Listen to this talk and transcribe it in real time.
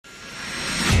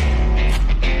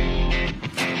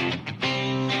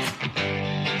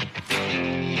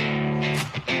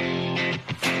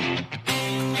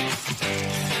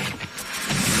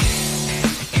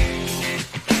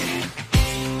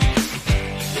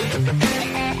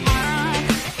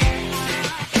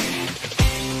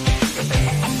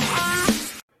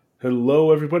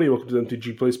Hello, everybody. Welcome to the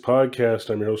MTG Place podcast.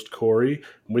 I'm your host, Corey.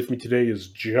 With me today is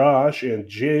Josh and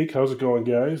Jake. How's it going,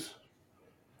 guys?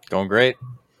 Going great.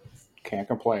 Can't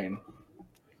complain.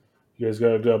 You guys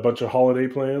got a bunch of holiday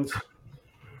plans?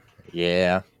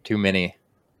 Yeah, too many.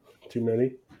 Too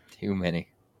many? Too many.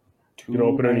 You gonna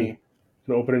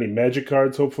open any magic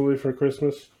cards, hopefully, for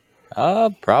Christmas?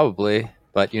 Probably,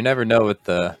 but you never know with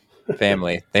the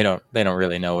family. They don't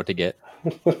really know what to get.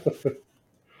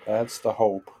 That's the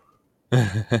hope.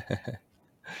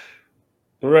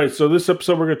 All right, so this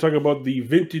episode we're going to talk about the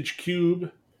Vintage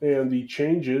Cube and the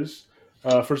changes.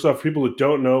 First off, people that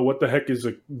don't know, what the heck is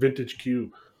a Vintage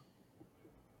Cube?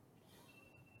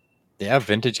 Yeah,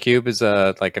 Vintage Cube is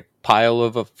like a pile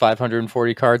of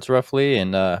 540 cards roughly,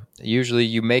 and usually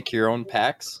you make your own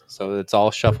packs, so it's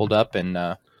all shuffled up,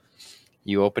 and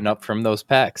you open up from those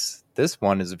packs. This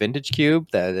one is a Vintage Cube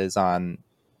that is on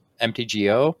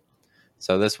MTGO.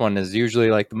 So this one is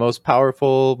usually like the most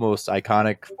powerful, most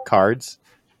iconic cards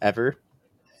ever.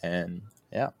 And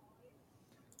yeah,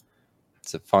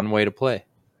 it's a fun way to play.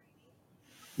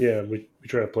 Yeah, we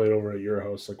try to play it over at your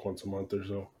house like once a month or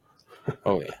so.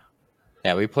 Oh, yeah.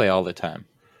 Yeah, we play all the time.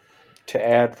 To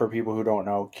add, for people who don't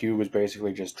know, Cube is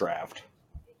basically just draft.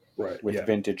 Right. With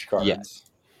vintage cards. Yes.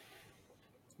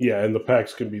 Yeah, and the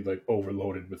packs can be like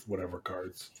overloaded with whatever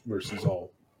cards versus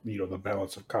all, the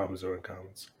balance of commons and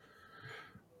uncommons.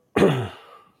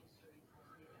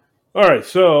 All right,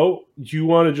 so do you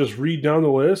want to just read down the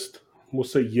list? We'll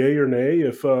say yay or nay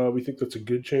if we think that's a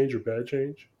good change or bad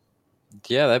change.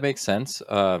 Yeah, that makes sense.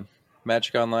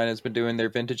 Magic Online has been doing their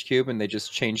Vintage Cube, and they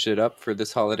just changed it up for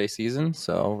this holiday season.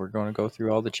 So we're going to go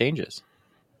through all the changes.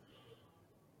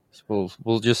 So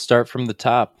we'll just start from the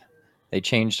top. They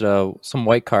changed some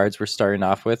white cards we're starting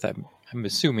off with. I'm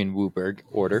assuming Wooburg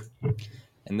order.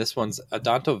 And this one's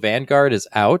Adanto Vanguard is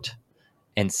out,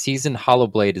 and Seasoned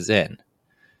Hollowblade is in.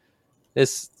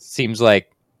 This seems like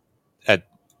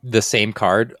the same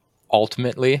card,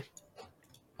 ultimately.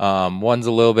 One's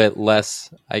a little bit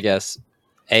less, I guess,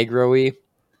 aggro-y,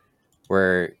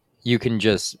 where you can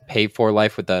just pay for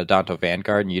life with the Adanto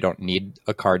Vanguard, and you don't need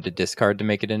a card to discard to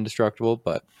make it indestructible.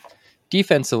 But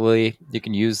defensively, you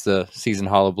can use the Seasoned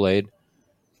Hollowblade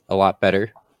a lot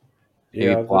better.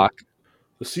 Yeah, block.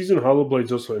 The Seasoned Hollowblade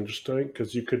is also interesting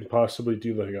because you could possibly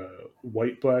do like a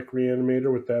white-black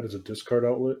reanimator with that as a discard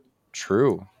outlet.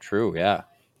 True, yeah.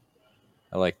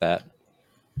 I like that.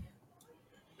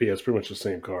 But yeah, it's pretty much the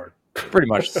same card. Pretty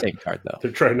much the same card, though.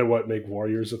 They're trying to, make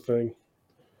Warriors a thing?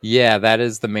 Yeah, that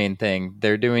is the main thing.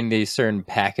 They're doing these certain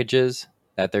packages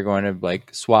that they're going to,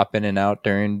 swap in and out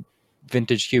during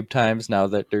Vintage Cube times now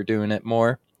that they're doing it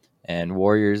more. And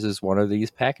Warriors is one of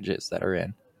these packages that are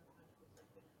in.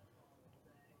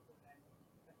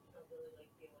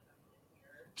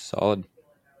 Solid.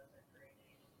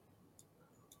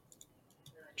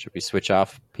 Should we switch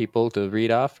off people to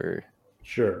read off, or?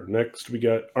 Sure. Next, we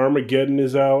got Armageddon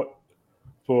is out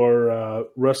for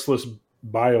Restless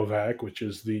Biovac, which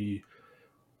is the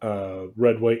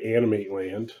red-white animate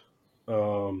land.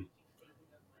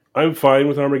 I'm fine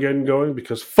with Armageddon going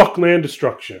because fuck land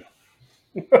destruction.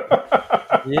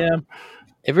 Yeah.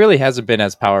 It really hasn't been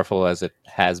as powerful as it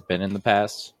has been in the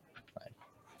past.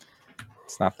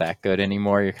 It's not that good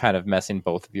anymore. You're kind of messing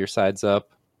both of your sides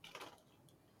up.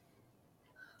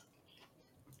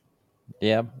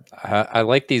 Yeah, I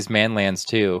like these man lands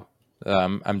too.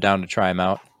 I'm down to try them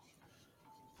out.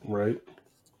 Right.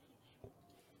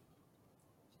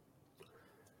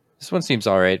 This one seems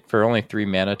all right for only 3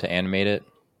 mana to animate it.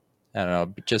 I don't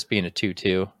know, just being a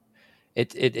 2/2.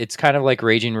 It's kind of like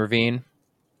Raging Ravine,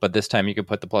 but this time you could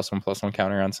put the +1/+1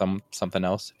 counter on something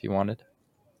else if you wanted.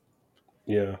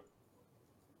 Yeah.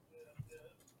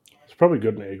 It's probably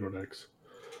good in aggro decks.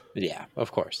 Yeah,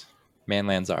 of course. Man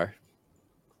lands are.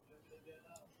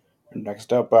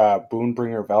 Next up,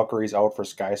 Boonbringer Valkyrie's out for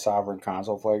Sky Sovereign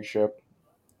console flagship.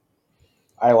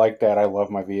 I like that. I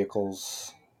love my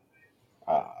vehicles.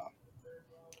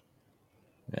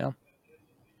 Yeah.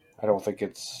 I don't think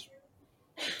it's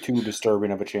too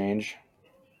disturbing of a change.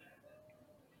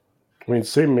 I mean,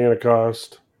 same mana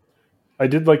cost. I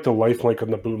did like the lifelink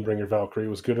on the Boonbringer Valkyrie. It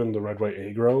was good in the red-white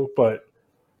aggro, but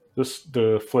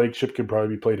the flagship could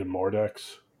probably be played in more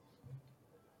decks.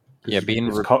 Yeah,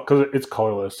 because it's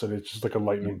colorless and it's just like a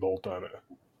lightning bolt on it.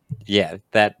 Yeah,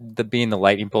 being the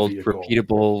lightning bolt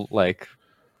repeatable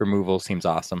removal seems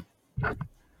awesome.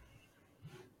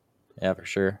 Yeah, for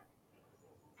sure.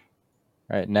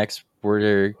 All right, next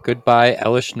we're goodbye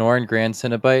Elish Norn Grand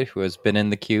Cenobite, who has been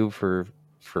in the queue for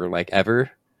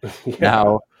ever. Yeah.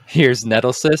 Now Here's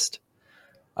Nettlecyst.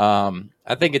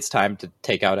 I think it's time to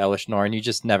take out Elish Norn. You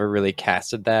just never really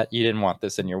casted that. You didn't want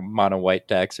this in your mono white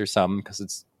decks or something because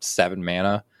it's 7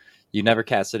 mana. You never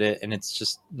casted it, and it's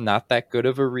just not that good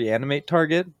of a reanimate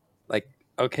target. Like,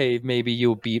 okay, maybe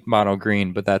you'll beat mono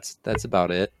green, but that's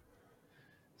about it.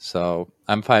 So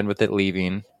I'm fine with it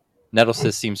leaving.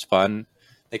 Nettlecyst seems fun.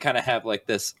 They kind of have like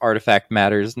this artifact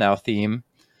matters now theme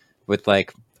with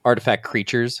like artifact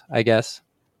creatures, I guess.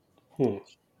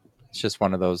 It's just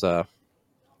one of those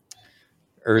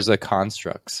Urza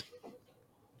constructs.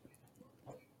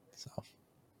 So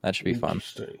that should be fun.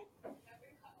 Interesting.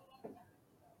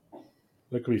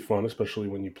 That could be fun, especially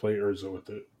when you play Urza with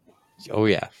it. Oh,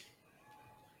 yeah.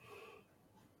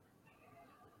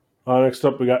 Next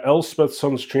up, we got Elspeth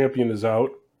Sun's Champion is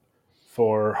out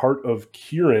for Heart of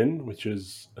Kieran, which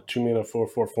is a 2-mana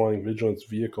 4/4 flying vigilance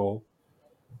vehicle.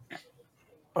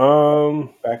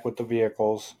 Back with the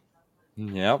vehicles.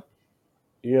 Yep.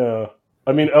 Yeah.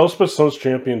 I mean, Elspeth Sun's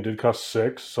Champion did cost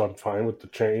 6, so I'm fine with the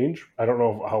change. I don't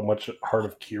know how much Heart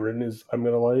of Kieran is I'm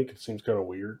going to like. It seems kind of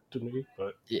weird to me,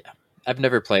 but... Yeah. I've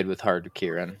never played with Heart of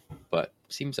Kieran, but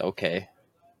seems okay.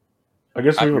 I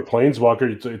guess if you have a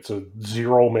Planeswalker, it's a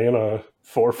 0-mana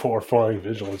 4/4 flying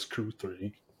vigilance crew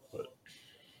 3. But...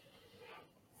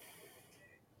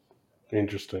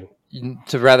 Interesting.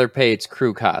 To rather pay its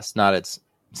crew cost, not its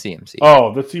CMC.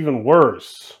 Oh, that's even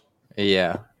worse.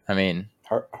 Yeah. I mean...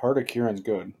 Heart of Kieran's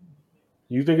good.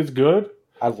 You think it's good?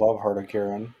 I love Heart of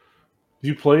Kieran.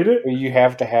 You played it? You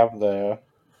have to have the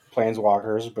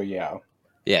Planeswalkers, but yeah.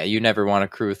 Yeah, you never want a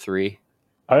crew 3.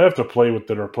 I have to play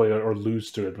with it or lose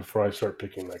to it before I start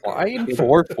picking that card. Why in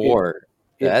 4/4?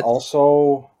 It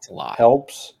also a lot.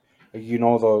 helps. You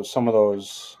know, some of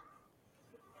those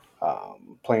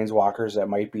Planeswalkers that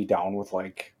might be down with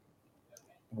like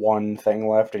one thing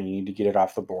left and you need to get it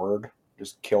off the board.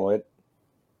 Just kill it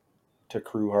to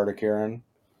crew Heart of Kieran.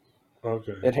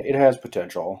 Okay. It has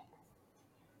potential.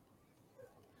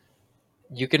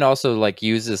 You can also like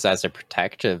use this as a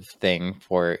protective thing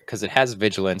for because it has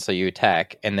vigilance, so you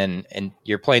attack, and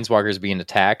your planeswalkers being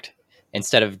attacked,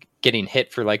 instead of getting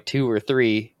hit for like 2 or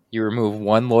 3, you remove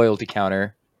 1 loyalty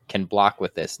counter, can block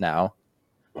with this now.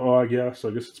 Oh, I guess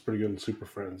it's pretty good in Super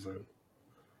Friends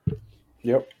then.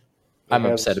 Yep. I'm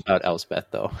upset about Elspeth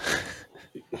though.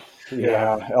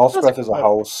 Yeah, Elspeth is a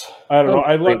house. I don't know.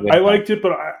 I liked it,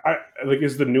 but I like.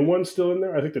 Is the new one still in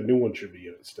there? I think the new one should be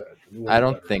in instead. I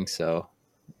don't think so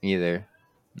either.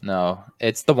 No,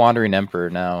 it's the Wandering Emperor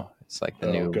now. It's like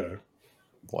the new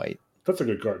white. That's a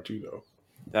good card too, though.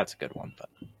 That's a good one, but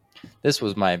this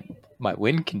was my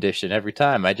win condition every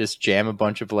time. I just jam a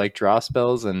bunch of like draw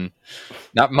spells and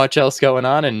not much else going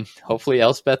on, and hopefully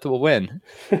Elspeth will win.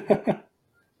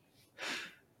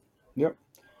 Yep.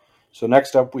 So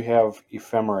next up we have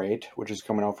Ephemerate, which is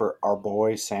coming out for our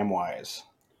boy Samwise.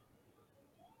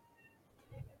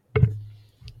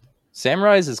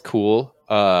 Samrise is cool.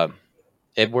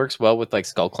 It works well with like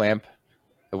Skull Clamp.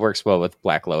 It works well with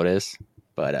Black Lotus,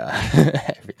 but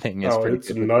everything is pretty it's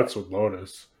good nuts with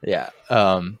Lotus. Yeah.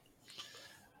 But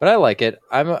I like it.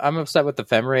 I'm upset with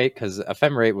Ephemerate because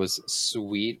Ephemerate was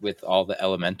sweet with all the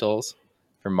elementals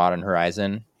from Modern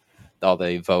Horizon, all the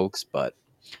evokes, but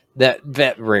that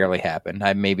rarely happened.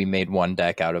 I maybe made one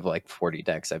deck out of like 40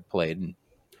 decks I've played. So.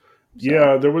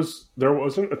 Yeah, there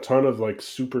wasn't a ton of like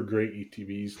super great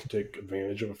ETBs to take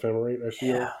advantage of Ephemerate, I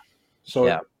feel.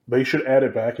 So they should add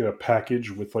it back in a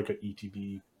package with like an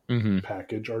ETB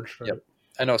package archetype. Yep.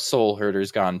 I know Soul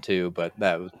Herder's gone too, but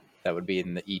that would be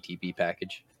in the ETB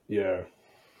package. Yeah.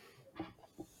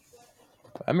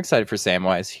 I'm excited for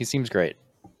Samwise. He seems great.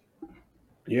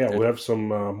 Yeah, we'll have some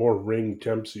more ring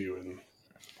temps you in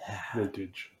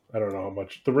vintage. I don't know how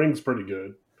much. The ring's pretty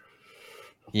good.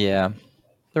 Yeah.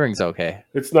 The ring's okay.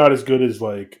 It's not as good as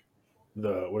like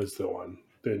what is the one?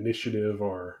 The Initiative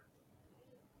or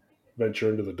Venture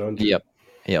into the Dungeon.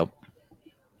 Yep.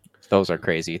 Those are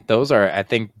crazy. Those are, I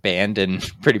think, banned in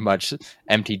pretty much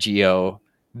MTGO.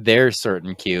 They're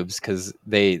certain cubes because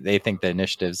they think the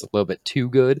Initiative's a little bit too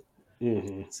good.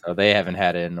 Mm-hmm. So they haven't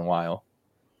had it in a while.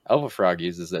 Elva Frog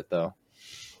uses it though.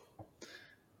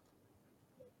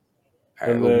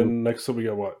 And then next up we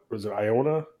got what? Was it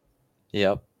Iona?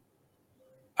 Yep.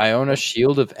 Iona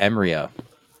Shield of Emria.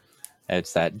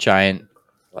 It's that giant,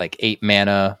 like 8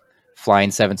 mana, flying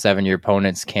 7/7. Your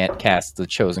opponents can't cast the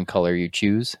chosen color you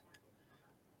choose.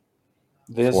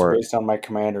 This, based on my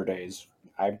commander days,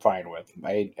 I'm fine with.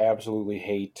 I absolutely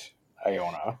hate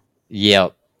Iona.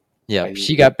 Yep.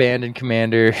 She got banned in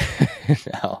Commander.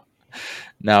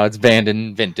 Now it's banned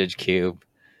in Vintage Cube.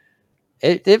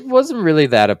 It wasn't really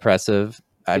that oppressive.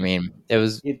 I mean, it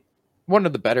was one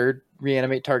of the better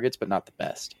reanimate targets, but not the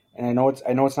best. And I know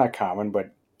it's not common,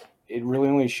 but it really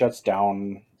only shuts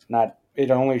down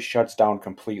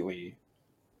completely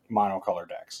monocolor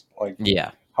decks. Like,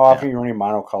 yeah, how often are you running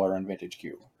monocolor in Vintage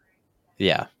Cube?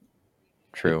 Yeah,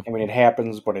 true. I mean, it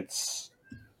happens, but it's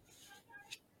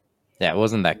it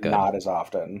wasn't that good. Not as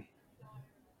often.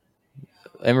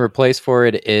 And replaced for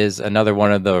it is another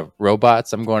one of the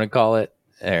robots, I'm going to call it.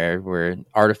 Were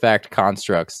artifact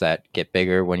constructs that get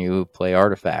bigger when you play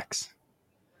artifacts.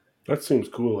 That seems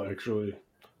cool, actually.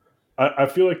 I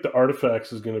feel like the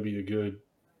artifacts is going to be a good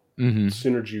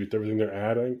synergy with everything they're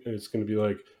adding. And it's going to be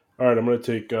like, all right, I'm going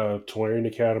to take Tolarian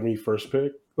Academy first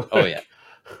pick. Oh, yeah.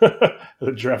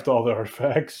 Draft all the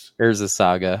artifacts. Here's a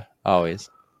saga. Always.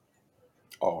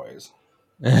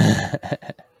 Yeah.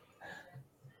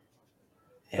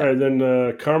 All right,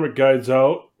 then Karmic Guide's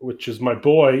out, which is my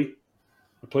boy.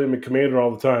 I play him in Commander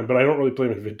all the time, but I don't really play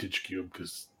him in Vintage Cube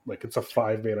because it's a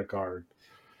 5-mana card.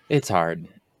 It's hard.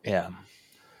 Yeah.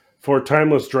 For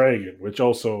Timeless Dragon, which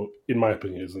also, in my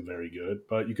opinion, isn't very good,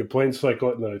 but you can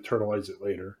Planescycle it and then Eternalize it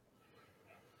later.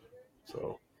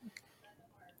 So,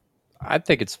 I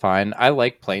think it's fine. I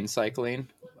like Planecycling.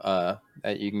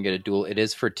 That you can get a dual. It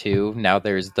is for 2. Now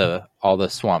there's all the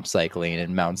Swamp Cycling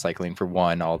and Mountain Cycling for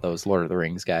 1. All those Lord of the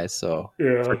Rings guys. So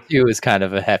for 2 is kind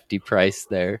of a hefty price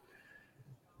there.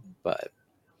 But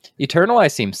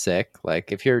Eternalize seems sick.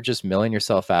 Like if you're just milling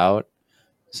yourself out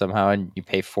somehow and you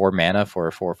pay 4 mana for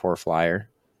a 4/4 flyer.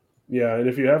 Yeah, and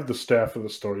if you have the Staff of the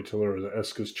Storyteller or the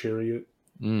Eska's Chariot,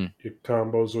 it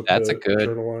combos with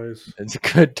Eternalize. It's a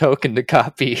good token to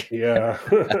copy. Yeah.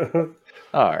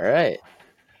 All right.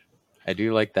 I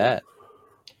do like that.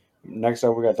 Next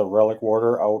up, we got the Relic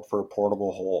Warder out for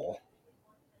Portable Hole.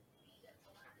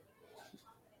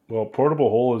 Well,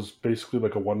 Portable Hole is basically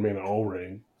like a 1-mana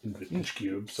O-Ring in Vintage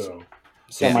Cube, so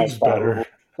semi-spot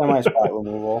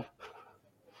removal.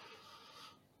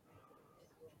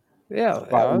 Yeah,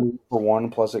 for 1,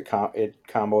 plus it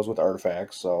combos with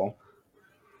artifacts. So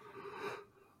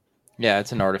yeah,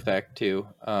 it's an artifact too.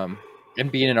 And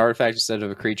being an artifact instead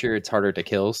of a creature, it's harder to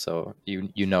kill. So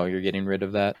you know you're getting rid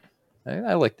of that.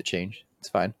 I like the change. It's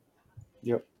fine.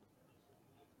 Yep.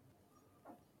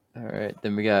 All right,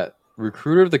 then we got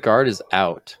Recruiter of the Guard is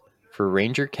out for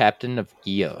Ranger Captain of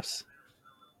Eos.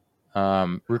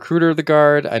 Recruiter of the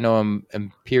Guard, I know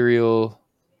Imperial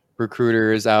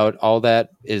Recruiter is out. All that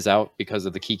is out because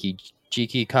of the Kiki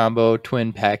Jiki combo.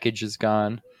 Twin package is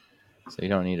gone, so you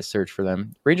don't need to search for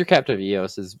them. Ranger Captain of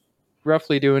Eos is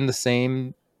roughly doing the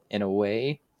same in a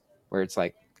way, where it's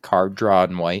like card draw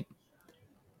and white.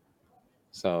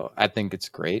 So I think it's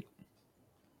great.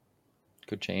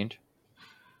 Good change.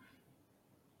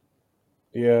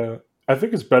 Yeah, I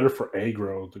think it's better for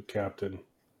aggro, the Captain.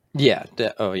 Yeah.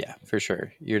 Yeah, for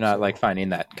sure. You're not like finding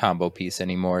that combo piece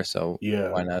anymore. So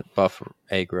why not buff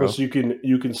aggro? Plus, you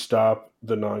can stop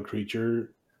the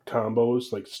non-creature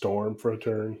combos like Storm for a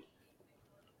turn.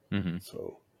 Mm-hmm.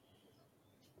 So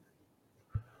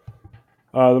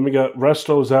then we got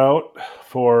Resto's out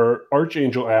for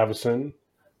Archangel Avacyn,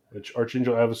 which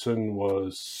Archangel Avacyn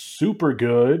was super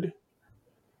good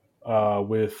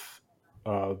with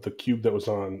the cube that was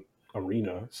on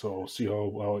Arena. So we'll see how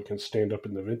well it can stand up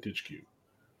in the Vintage Cube.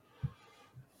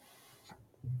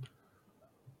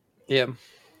 Yeah.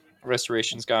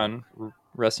 Restoration's gone.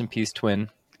 Rest in peace, Twin.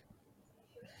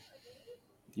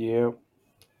 Yep.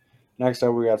 Next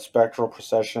up, we got Spectral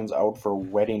Processions out for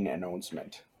Wedding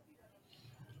Announcement.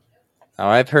 Now,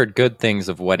 I've heard good things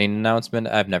of Wedding Announcement.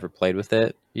 I've never played with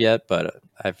it yet, but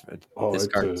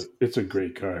it's a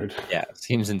great card. Yeah, it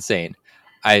seems insane.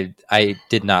 I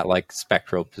did not like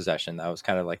Spectral Possession. That was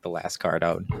kind of like the last card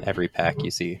out in every pack you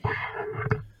see.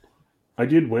 I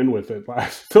did win with it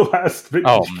the last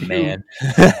Vintage Cube. Man.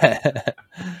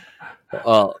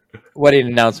 Well, Wedding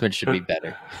Announcement should be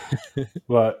better.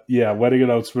 But yeah, Wedding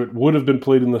Announcement would have been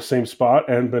played in the same spot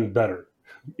and been better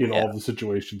in all the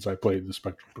situations I played the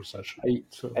Spectral Procession.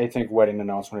 I think Wedding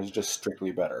Announcement is just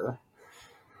strictly better.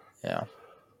 Yeah.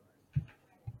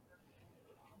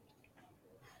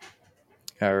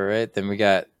 All right, then we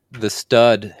got the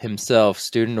stud himself,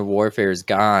 Student of Warfare, is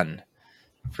gone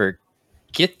for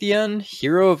Githyan,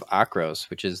 Hero of Akros,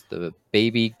 which is the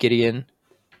baby Gideon.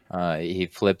 He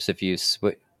flips if you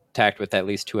attacked with at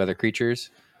least 2 other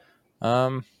creatures.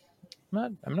 I'm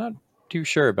not too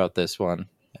sure about this one.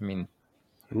 I mean,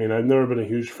 I've never been a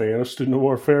huge fan of Student of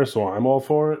Warfare, so I'm all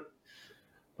for it.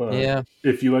 But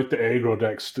if you like the aggro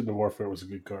deck, Student of Warfare was a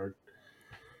good card.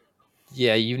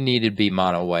 Yeah, you need to be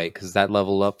mono white because that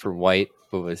level up for white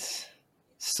it's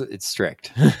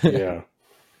strict. Yeah.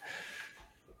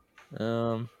 I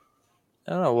don't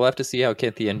know. We'll have to see how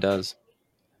Kithian does.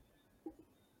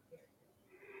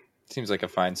 Seems like a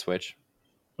fine switch.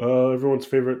 Everyone's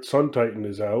favorite Sun Titan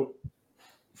is out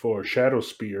for Shadow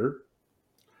Spear,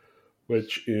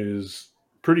 which is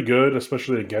pretty good,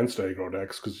 especially against aggro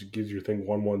decks, because it gives your thing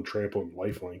 1/1 trample and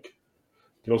lifelink.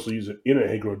 You can also use it in an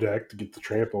aggro deck to get the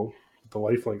trample. The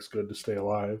lifelink's good to stay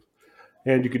alive.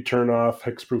 And you could turn off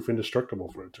Hexproof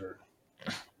Indestructible for a turn.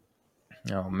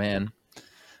 Oh, man.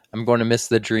 I'm going to miss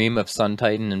the dream of Sun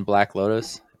Titan and Black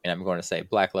Lotus. And I'm going to say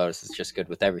Black Lotus is just good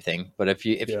with everything. But if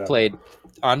you played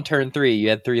on turn 3, you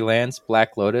had 3 lands,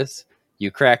 Black Lotus,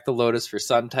 you crack the Lotus for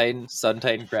Sun Titan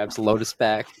grabs the Lotus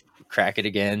back, crack it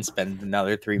again, spend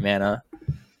another 3 mana.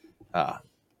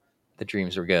 The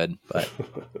dreams were good, but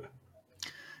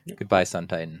goodbye, Sun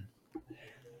Titan.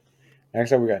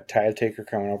 Next up, we got Tide Taker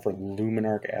coming out for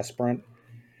Luminarch Aspirant.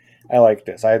 I like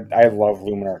this. I love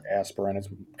Luminarch Aspirant. It's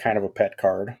kind of a pet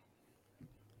card.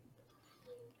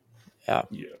 Yeah.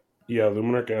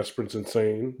 Luminarch Aspirant's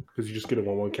insane because you just get a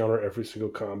 1/1 counter every single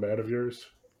combat of yours.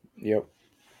 Yep.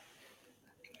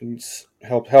 It's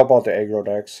help out the aggro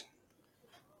decks.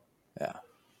 Yeah.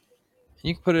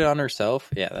 You can put it on herself.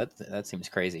 Yeah, that seems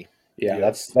crazy. Yeah,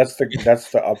 that's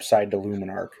the upside to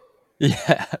Luminarch.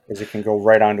 Yeah, because it can go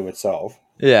right onto itself.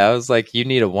 Yeah, I was like, you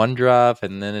need a 1-drop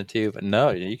and then a 2, but no,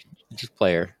 you can just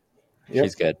play her. Yep.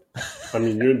 She's good. I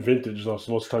mean, you're in Vintage, so most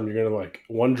of the time you're gonna like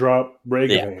 1-drop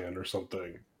Ragavan or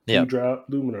something. 2-drop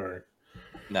Luminarch.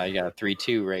 Now you got a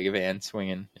 3/2 Ragavan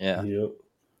swinging. Yeah. Yep.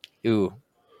 Ooh.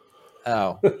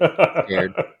 Ow.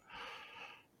 Scared.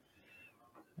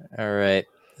 All right.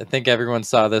 I think everyone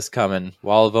saw this coming.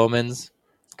 Wall of Omens,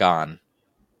 gone.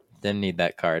 Didn't need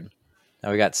that card. Now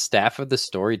we got Staff of the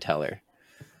Storyteller,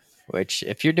 which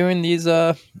if you're doing these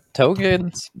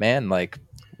tokens, man, like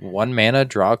 1 mana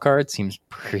draw card seems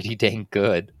pretty dang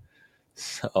good.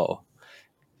 So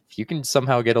if you can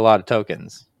somehow get a lot of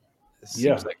tokens, this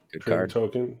seems like a good card.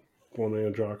 Token, 1 mana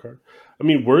draw card. I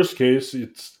mean, worst case,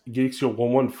 it gets you a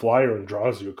 1/1 flyer and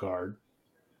draws you a card.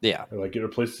 Yeah. And like it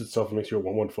replaces itself and makes you a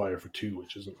 1/1 flyer for 2,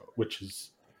 which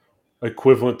is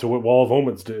equivalent to what Wall of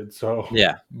Omens did. So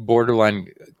yeah,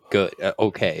 borderline good.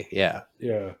 Okay, yeah.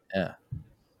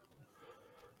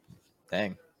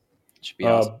 Dang, should be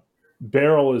awesome.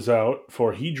 Barrel is out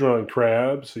for Hedron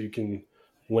Crab, so you can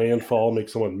landfall, make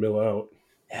someone mill out.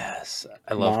 Yes,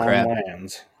 I love crab.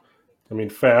 Lands. I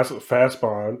mean, fast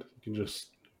bond. You can just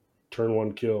turn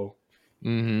 1 kill.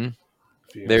 Mm-hmm.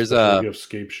 There's you have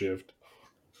Scape Shift.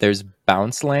 There's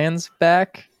bounce lands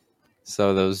back.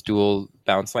 So those dual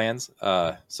bounce lands.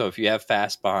 So if you have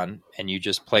fast bond and you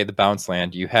just play the bounce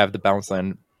land, you have the bounce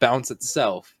land bounce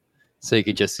itself. So you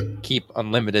could just keep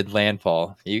unlimited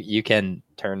landfall. You can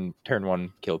turn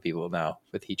 1 kill people now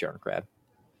with Hedron Crab.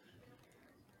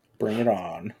 Bring it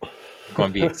on. Going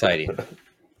to be exciting.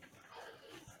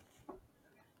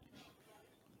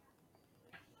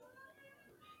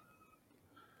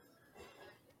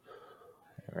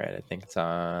 All right, I think it's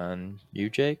on you,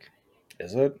 Jake.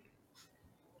 Is it?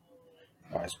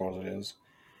 Oh, I suppose it is.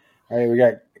 All right, we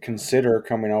got Consider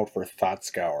coming out for Thought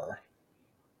Scour.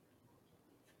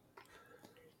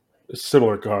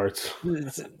 Similar cards.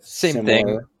 Same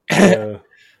thing. Yeah.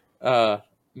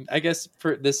 I guess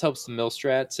this helps the mill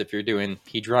strats if you're doing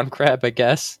Hedron Crab, I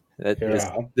guess.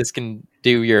 This can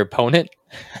do your opponent.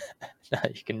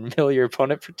 You can mill your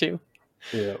opponent for 2.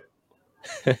 Yeah.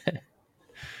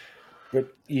 But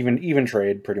even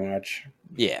trade, pretty much.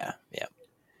 Yeah.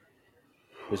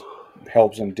 Just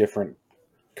helps in different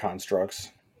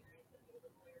constructs.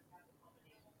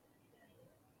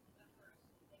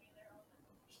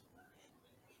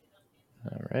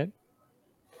 All right.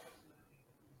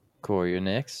 Cool, you're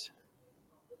next.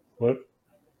 What?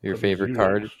 Your favorite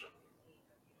card?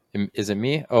 Is it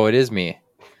me? Oh, it is me.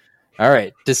 All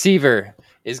right. Deceiver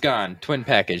is gone. Twin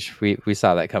package. We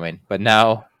saw that coming. But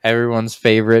now everyone's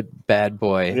favorite bad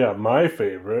boy. Yeah, my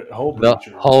favorite. Hull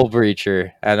Breacher. The Hull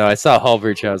Breacher. I know. I saw Hull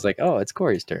Breacher. I was like, oh, it's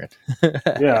Corey's turn.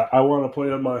 Yeah, I want to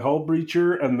play on my Hull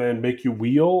Breacher and then make you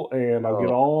wheel, and I'll get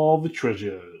all the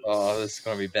treasures. Oh, this is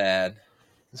going to be bad.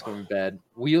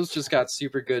 Wheels just got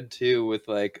super good, too, with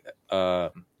like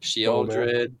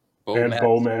Shieldred. And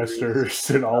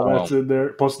Bowmasters and all that's in there.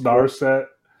 Plus Narset.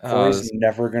 Corey's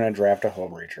never going to draft a Hull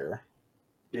Breacher.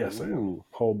 Yes, I am.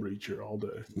 Hull Breacher all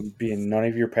day. Be in none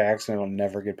of your packs and it'll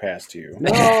never get past you.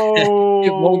 No! It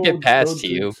won't get past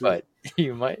you, but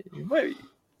you might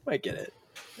get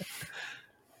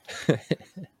it.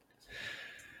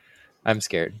 I'm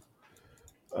scared.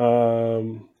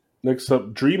 Next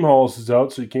up, Dream Halls is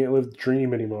out, so you can't live the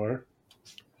dream anymore.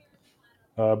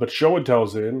 But Show and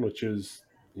Tell's in, which is,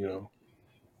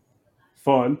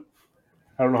 fun.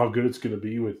 I don't know how good it's going to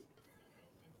be with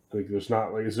Like, there's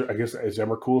not like, I guess is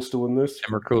Emrakul still in this?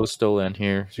 Emrakul is still in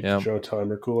here. Yeah. Show and tell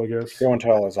Emrakul, I guess. Show and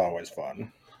tell is always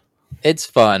fun. It's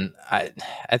fun. I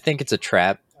think it's a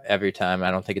trap every time.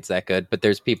 I don't think it's that good, but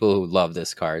there's people who love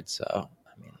this card, so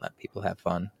I mean, let people have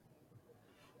fun.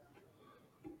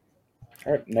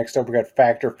 All right, next up we got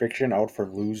Fact or Fiction out for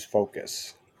Lose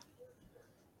Focus.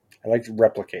 I like to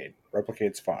Replicate.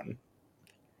 Replicate's fun.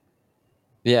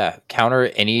 Yeah, counter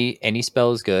any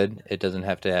spell is good. It doesn't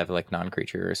have to have like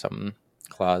non-creature or something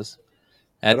clause.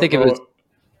 And I think it was.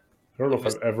 I don't know if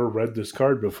I've ever read this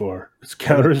card before. It's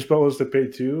counter spell is to pay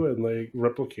 2 and like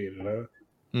replicate it, huh?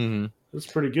 Mm-hmm. That's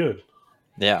pretty good.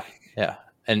 Yeah.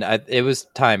 And it was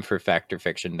time for Fact or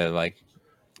Fiction to like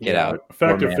get out.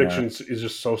 Fact or Fiction is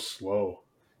just so slow.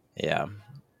 Yeah.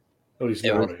 At least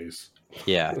nowadays.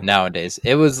 Yeah, nowadays.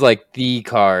 It was like the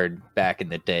card back in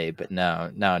the day, but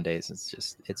nowadays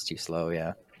it's too slow,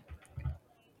 yeah.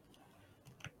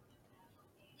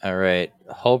 All right.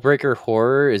 Hullbreaker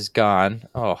Horror is gone.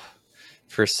 Oh,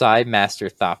 for Psy Master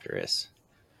Thopterus.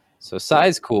 So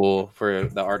Psy's cool for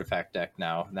the artifact deck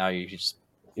now. Now you just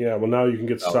now you can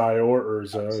get Psy or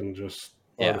Urza and just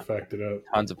artifact it out.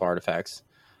 Tons of artifacts.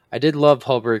 I did love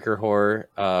Hullbreaker Horror,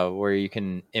 where you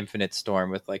can Infinite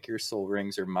Storm with like your Soul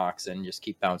Rings or Moxen, just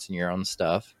keep bouncing your own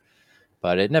stuff.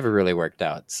 But it never really worked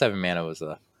out. 7 mana was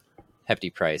a hefty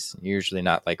price. Usually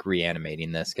not like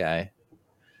reanimating this guy.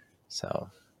 So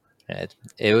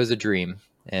it was a dream.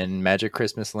 And Magic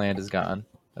Christmas Land is gone.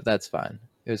 But that's fine.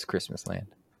 It was Christmas Land.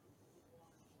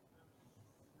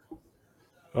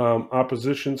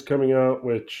 Opposition's coming out,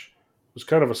 which was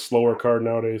kind of a slower card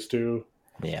nowadays too.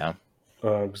 Yeah.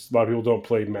 Because a lot of people don't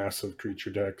play massive creature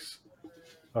decks.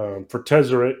 For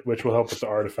Tezzeret, which will help with the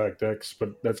artifact decks,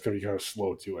 but that's going to be kind of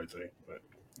slow too, I think. But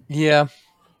yeah.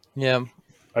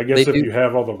 I guess if you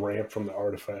have all the ramp from the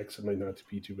artifacts, it might not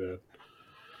be too bad.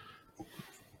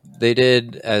 They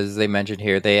did, as they mentioned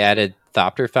here, they added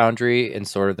Thopter Foundry in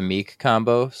sort of the Meek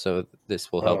combo, so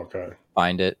this will help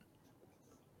find it.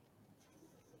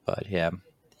 But yeah,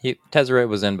 Tezzeret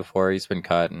was in before. He's been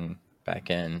cut and back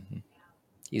in.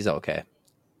 He's okay.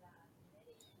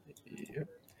 Yep.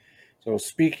 So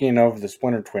speaking of the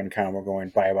Splinter Twin combo going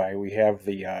bye-bye, we have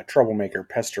the Troublemaker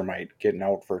Pestermite getting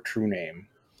out for True Name.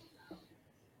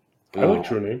 I like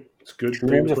True Name. It's good. True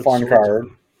Name's a fun card.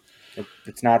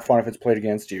 It's not fun if it's played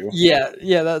against you. Yeah,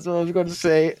 that's what I was going to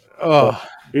say. Oh,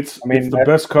 it's the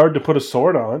best card to put a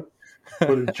sword on.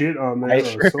 Put a jit on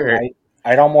there.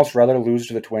 I'd almost rather lose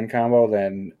to the Twin combo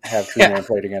than have True Name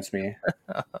played against me.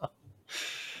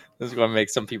 This is going to make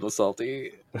some people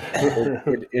salty.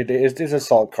 It is a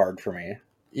salt card for me.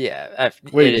 Yeah.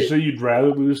 Wait, so you'd rather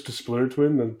lose to Splinter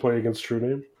Twin than play against True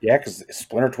Name? Yeah, because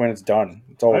Splinter Twin is done.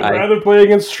 It's over. I'd rather play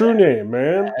against True Name,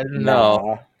 man.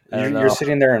 No. You're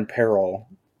sitting there in peril.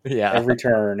 Yeah. Every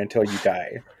turn until you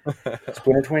die.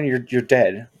 Splinter Twin, you're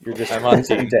dead. You're just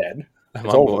instantly dead. I'm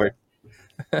on board.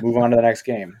 Move on to the next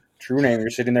game. True Name, you're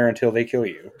sitting there until they kill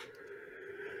you.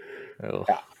 Oh.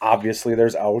 Yeah, obviously,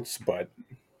 there's outs, but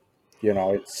you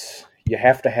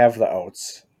have to have the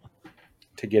outs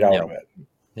to get out of it.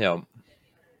 Yeah.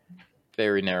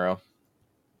 Very narrow.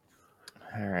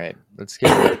 All right, let's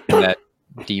get rid of that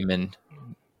demon.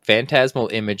 Phantasmal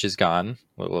Image is gone.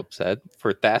 A little upset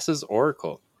for Thassa's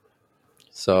Oracle.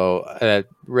 So I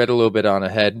read a little bit on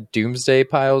ahead. Doomsday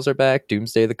piles are back.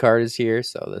 Doomsday, the card, is here.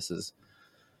 So this is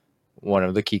one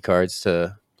of the key cards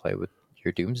to play with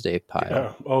your Doomsday pile.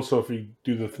 Yeah. Also, if you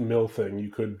do the mill thing, you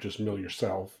could just mill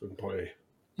yourself and play.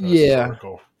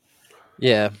 Oracle.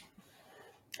 Yeah.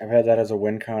 I've had that as a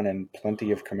win con in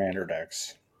plenty of commander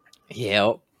decks.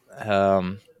 Yeah.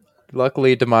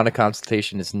 Luckily, Demonic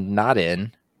Consultation is not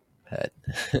in.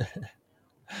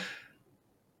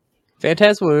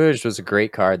 Phantasmal Image was a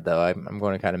great card, though. I'm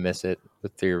going to kind of miss it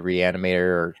with your Reanimator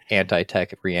or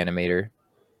Anti-Tech Reanimator.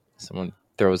 Someone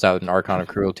throws out an Archon of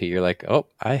Cruelty, you're like, oh,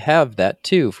 I have that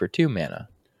too for 2 mana.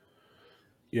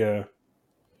 Yeah.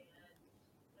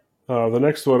 The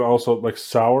next one also, like,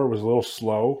 Sour was a little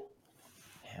slow.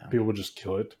 Yeah. People would just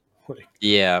kill it.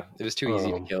 Yeah, it was too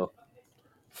easy to kill.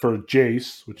 For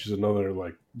Jace, which is another,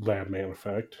 like, lab man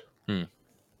effect.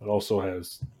 It also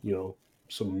has,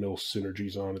 some mill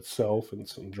synergies on itself and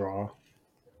some draw.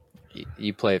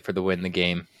 You play it for the win the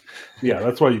game. Yeah,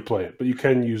 that's why you play it, but you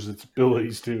can use its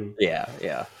abilities too.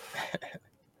 Yeah.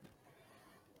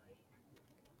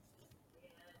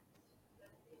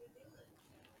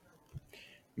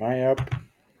 My up.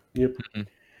 Yep.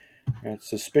 And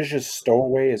Suspicious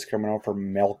Stowaway is coming out for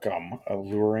Malcolm,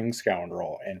 Alluring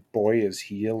Scoundrel, and boy is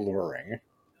he alluring.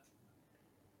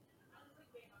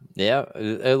 Yeah,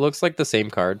 it looks like the same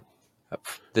card.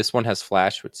 This one has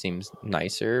Flash, which seems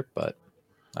nicer, but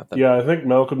Yeah, I think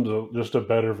Malcolm's just a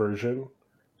better version.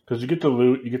 Because you get the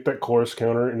loot, you get that chorus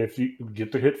counter, and if you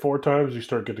get to hit 4 times, you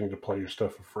start getting to play your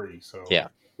stuff for free. So Yeah.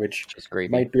 Which Just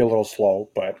gravy. might be a little slow,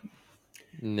 but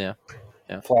Yeah.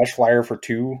 Flash Flyer for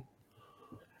 2.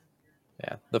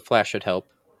 Yeah, the flash should help.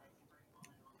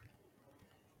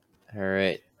 All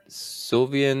right.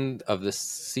 Sylvian of the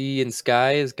Sea and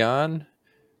Sky is gone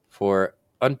for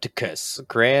Unticus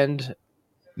Grand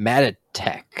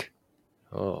Matatek.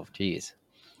 Oh, geez.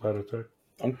 Matatek.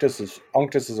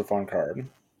 Unctus is a fun card.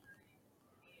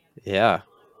 Yeah.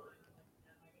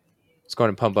 It's going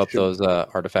to pump up those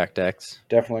artifact decks.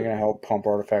 Definitely going to help pump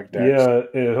artifact decks. Yeah,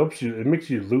 it helps you. It makes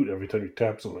you loot every time you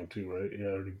tap something too, right?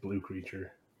 Yeah, every blue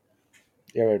creature.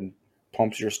 Yeah, it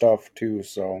pumps your stuff too.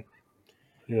 So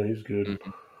yeah, he's good. Mm-hmm.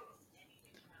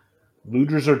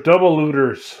 Looters are double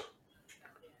looters.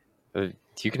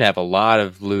 You can have a lot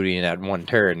of looting at one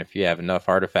turn if you have enough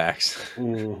artifacts.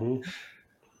 Mm-hmm.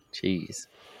 Jeez.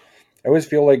 I always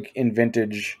feel like in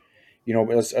Vintage,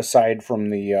 aside from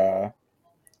the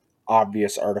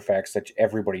obvious artifacts that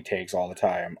everybody takes all the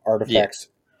time, artifacts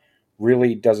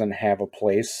really doesn't have a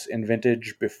place in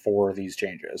Vintage before these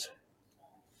changes.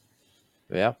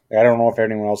 Yeah. I don't know if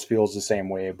anyone else feels the same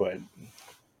way, but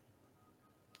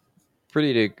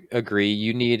pretty to agree.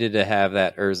 You needed to have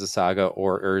that Urza Saga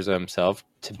or Urza himself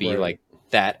to be like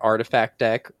that artifact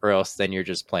deck, or else then you're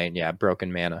just playing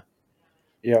broken mana.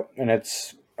 Yep, and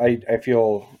I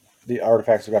feel the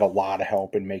artifacts have got a lot of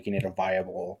help in making it a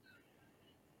viable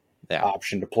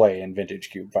option to play in Vintage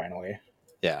Cube finally.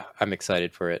 Yeah, I'm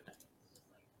excited for it.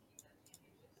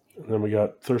 And then we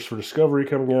got Thirst for Discovery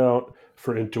coming out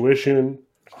for Intuition.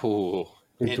 Ooh,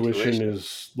 Intuition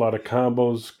is a lot of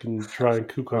combos. Can try and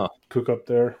cook up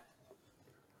there.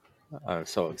 I'm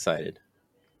so excited.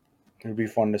 It would be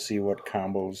fun to see what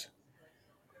combos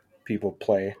people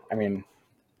play. I mean,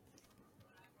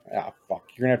 fuck.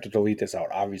 You're gonna have to delete this out.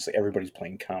 Obviously, everybody's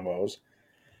playing combos.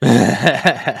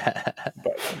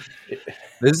 But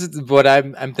this is what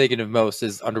I'm thinking of most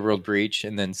is Underworld Breach,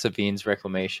 and then Savine's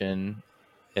Reclamation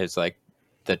is like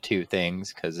the two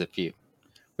things, because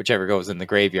whichever goes in the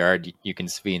graveyard, you can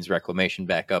Savine's Reclamation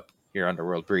back up your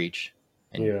Underworld Breach,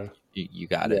 and you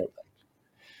got it.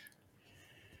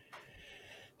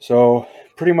 So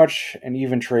pretty much an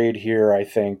even trade here, I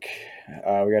think.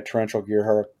 We got Torrential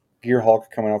Gear Hulk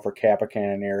coming out for Kappa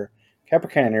Cannoneer. Kappa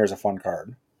Cannoneer is a fun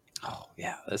card. Oh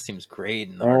yeah, that seems great.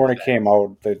 Remember when it came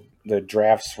out, the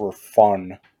drafts were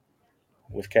fun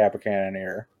with Kappa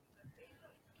Cannoneer.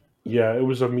 Yeah, it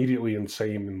was immediately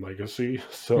insane in Legacy,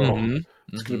 so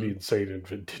it's going to be insane in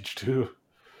Vintage too.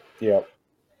 Yep.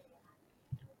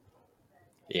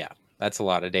 Yeah, that's a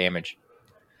lot of damage.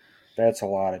 That's a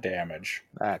lot of damage.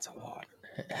 That's a lot.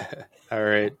 All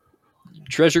right.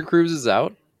 Treasure Cruise is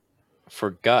out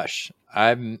for Gush.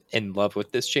 I'm in love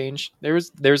with this change.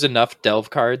 There's enough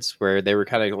Delve cards where they were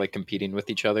kind of like competing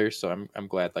with each other, so I'm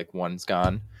glad like one's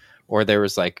gone. Or there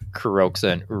was like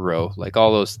Kuroxa and Uro, like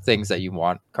all those things that you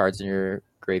want cards in your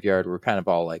graveyard were kind of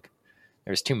all like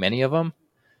there's too many of them.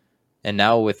 And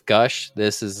now with Gush,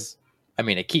 this is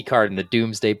a key card in the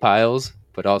Doomsday piles,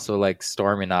 but also like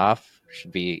storming off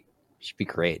should be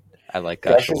great. I like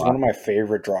Gush. Gush is one of my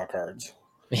favorite draw cards.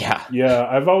 Yeah. Yeah,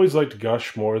 I've always liked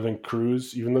Gush more than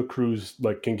Cruise, even though Cruise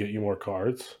like can get you more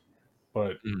cards.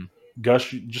 But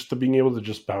Gush, just to being able to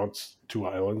just bounce 2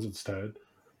 islands instead.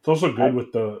 It's also good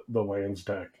with the lands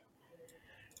deck.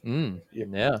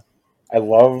 Yeah. I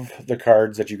love the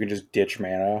cards that you can just ditch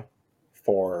mana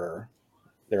for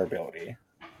their ability.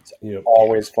 It's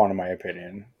always fun in my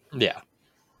opinion. Yeah.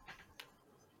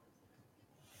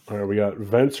 All right, we got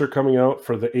Venser coming out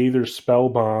for the Aether Spell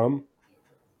Bomb.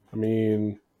 I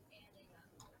mean,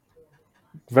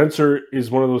 Venser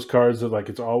is one of those cards that like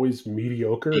it's always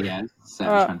mediocre. Hey guys,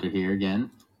 Savage Hunter here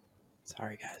again.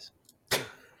 Sorry guys.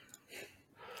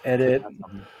 Edit.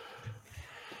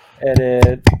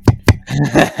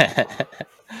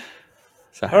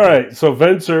 All right, so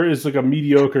Venser is like a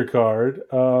mediocre card.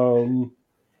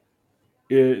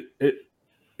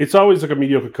 It's always like a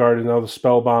mediocre card, and now the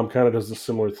Spell Bomb kind of does a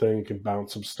similar thing. It can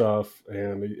bounce some stuff,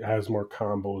 and it has more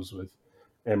combos with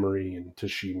Emery and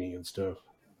Tashimi and stuff.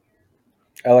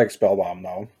 I like Spell Bomb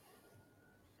though.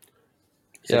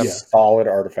 It's a solid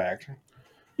artifact.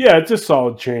 Yeah, it's a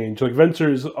solid change. Like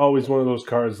Venser is always one of those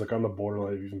cards like on the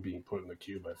borderline of even being put in the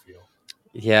cube, I feel.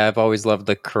 Yeah, I've always loved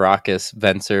the Caracas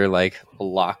Venser like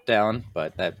lockdown,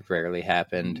 but that rarely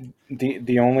happened.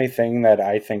 The only thing that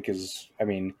I think is,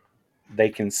 they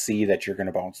can see that you're going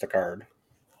to bounce the card.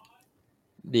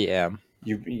 Yeah.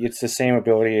 It's the same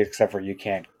ability except for you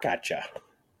can't gotcha.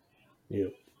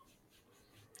 Yep.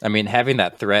 Having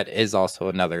that threat is also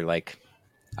another like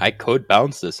I could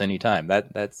bounce this anytime.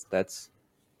 That's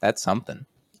something.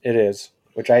 It is,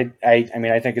 which I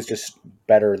mean, I think it's just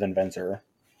better than Venser.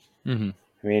 Mm-hmm.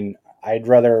 I mean, I'd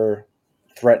rather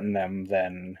threaten them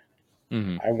than.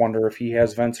 Mm-hmm. I wonder if he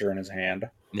has Venser in his hand.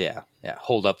 Yeah.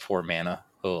 Hold up 4 mana.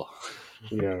 Oh.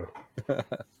 Yeah.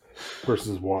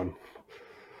 Versus 1. All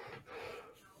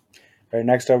right,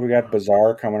 next up we got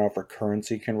Bazaar coming out for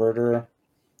Currency Converter.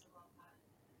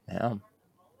 Yeah.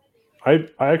 I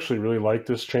actually really like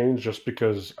this change just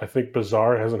because I think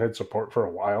Bazaar hasn't had support for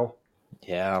a while.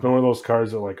 Yeah. It's been one of those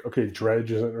cards that, like, okay,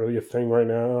 Dredge isn't really a thing right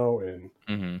now,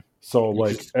 and so,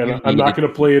 like, I'm not going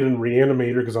to play it in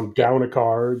Reanimator because I'm down a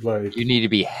card. Like, you need to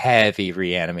be heavy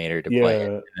Reanimator to play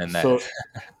it. And so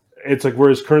it's like,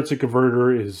 whereas Currency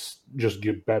Converter is just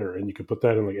get better, and you can put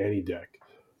that in, like, any deck.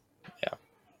 Yeah.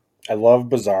 I love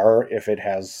Bazaar if it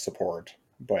has support,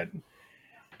 but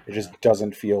it just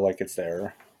doesn't feel like it's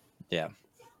there. Yeah.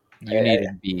 You need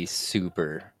to be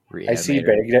super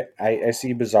Reanimator. I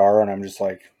see Bazaar, and I'm just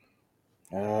like,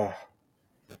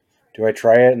 do I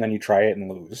try it? And then you try it and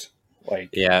lose. Like,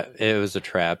 yeah, it was a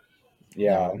trap.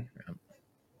 Yeah.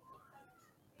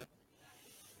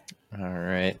 All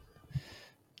right.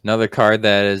 Another card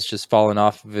that has just fallen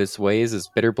off of its ways is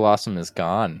Bitter Blossom is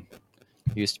gone.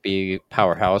 Used to be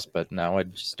powerhouse, but now I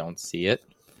just don't see it.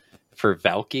 For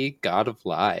Valky, God of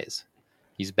Lies,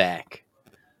 he's back.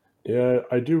 Yeah,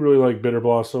 I do really like Bitter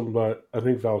Blossom, but I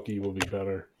think Valky will be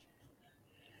better.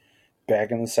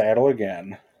 Back in the saddle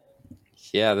again.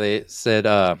 Yeah, they said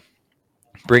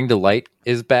Bring the Light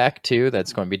is back too.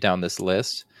 That's going to be down this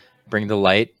list. Bring the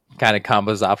Light kind of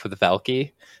combos off with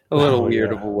Valky a little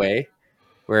weird of a way,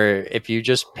 where if you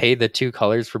just pay the 2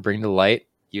 colors for Bring the Light,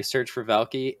 you search for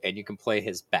Valky and you can play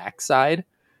his backside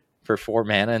for 4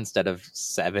 mana instead of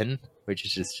 7, which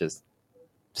is just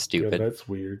stupid. Yeah, that's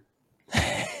weird.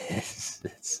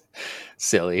 It's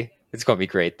silly. It's going to be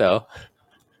great though.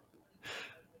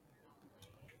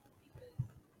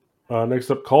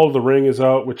 Next up, Call of the Ring is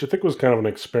out, which I think was kind of an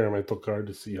experimental card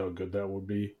to see how good that would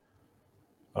be.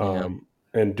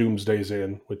 And Doomsday's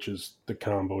in, which is the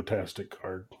combo-tastic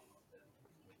card.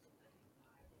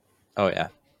 Oh, yeah.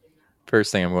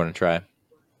 First thing I'm going to try.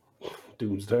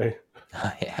 Doomsday.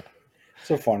 Oh, yeah.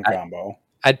 It's a fun combo.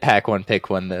 I'd pack one, pick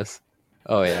one this.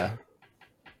 Oh, yeah.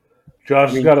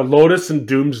 Josh has got a Lotus and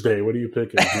Doomsday. What are you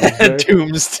picking?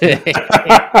 Doomsday? Doomsday.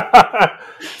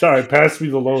 Sorry, pass me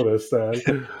the Lotus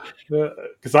then.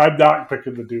 Because I'm not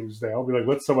picking the Doomsday. I'll be like,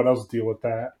 let someone else deal with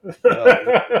that.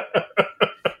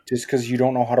 Just because you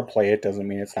don't know how to play it doesn't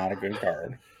mean it's not a good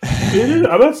card. I'm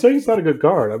not saying it's not a good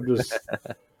card. I'm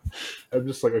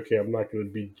just like, okay, I'm not going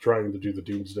to be trying to do the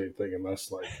Doomsday thing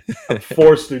unless, like, I'm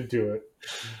forced into it.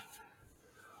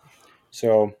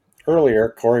 So earlier,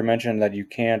 Corey mentioned that you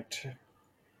can't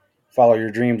follow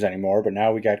your dreams anymore, but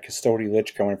now we got Custody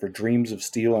Lich coming for Dreams of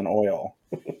Steel and Oil.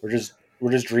 We're just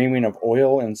dreaming of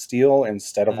oil and steel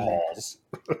instead of halls.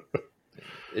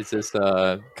 Is this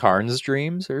Karn's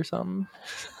Dreams or something?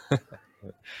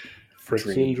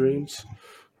 Frixian Dreams?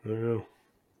 I don't know.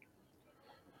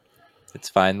 It's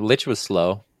fine. Lich was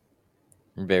slow.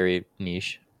 Very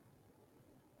niche.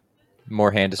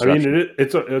 More hand destruction. I mean,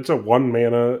 it's a 1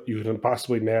 mana. You can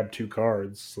possibly nab 2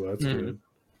 cards, so that's good.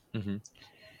 Mm-hmm.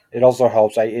 It also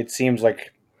helps. It seems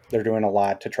like they're doing a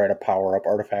lot to try to power up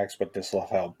artifacts, but this will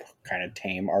help kind of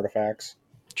tame artifacts.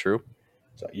 True.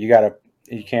 So you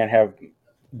can't have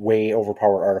way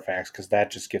overpowered artifacts because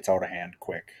that just gets out of hand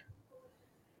quick.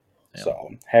 Yeah. So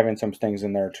having some things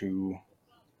in there to,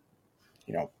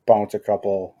 bounce a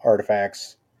couple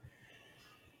artifacts,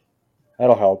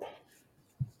 that'll help.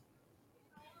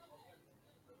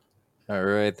 All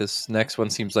right, this next one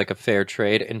seems like a fair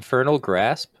trade. Infernal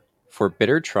Grasp for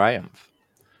Bitter Triumph.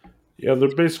 Yeah,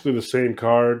 they're basically the same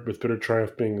card, with Bitter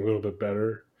Triumph being a little bit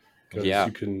better. Because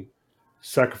you can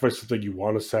sacrifice something you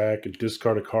want to sack and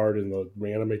discard a card in the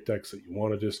reanimate decks that you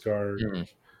want to discard. Mm-hmm. You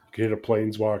can hit a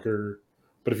Planeswalker.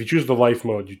 But if you choose the life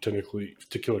mode,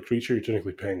 to kill a creature, you're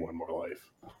technically paying 1 more life.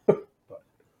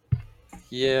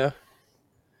 Yeah.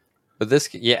 But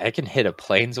I can hit a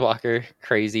Planeswalker,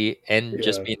 crazy, and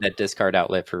just being that discard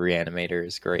outlet for Reanimator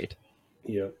is great.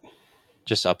 Yeah.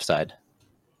 Just upside.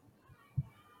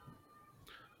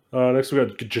 Next we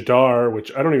got Jadar,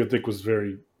 which I don't even think was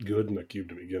very good in the cube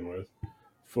to begin with.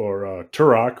 For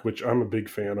Turok, which I'm a big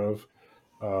fan of.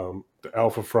 The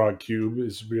Alpha Frog cube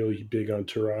is really big on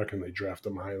Turok, and they draft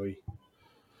them highly.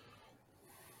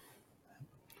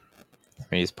 I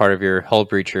mean, he's part of your Hull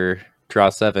Breacher draw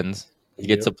 7s. He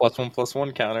gets a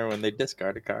 +1/+1 counter when they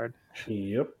discard a card.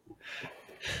 Yep.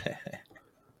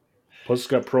 Plus, it's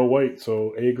got pro white,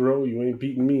 so aggro, you ain't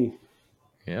beating me.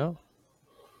 Yeah.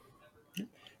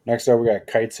 Next up, we got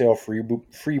Kite Sail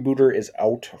Freebooter is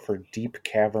out for Deep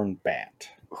Cavern Bat.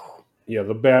 Yeah,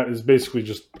 the bat is basically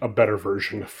just a better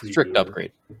version of Freebooter. Strict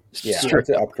upgrade. Yeah, it's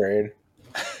an upgrade.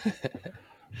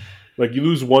 Like, you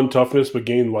lose 1 toughness but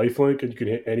gain lifelink, and you can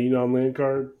hit any non-land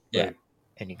card. Yeah, like,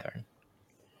 any card.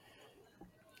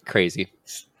 Crazy.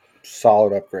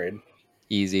 Solid upgrade.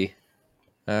 Easy.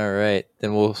 All right,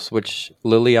 then we'll switch.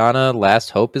 Liliana, Last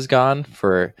Hope is gone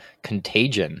for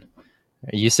Contagion.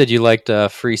 You said you liked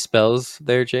free spells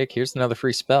there, Jake. Here's another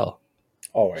free spell.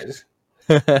 Always.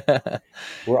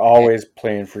 We're always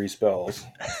playing free spells.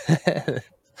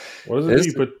 What does it do?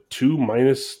 You put 2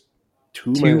 minus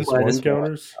 1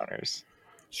 counters?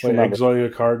 Like exiling a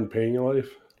card and paying a life?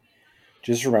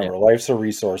 Just remember, life's a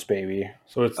resource, baby.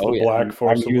 So it's the Black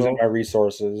Force of Will? I'm using my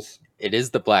resources. It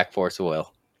is the Black Force of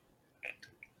Will.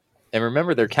 And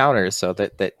remember, they're counters, so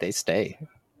that they stay.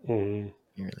 Mm-hmm.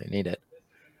 You really need it.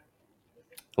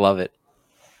 Love it.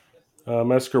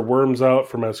 Massacre Worm's out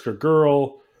for Massacre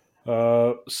Girl.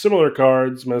 Similar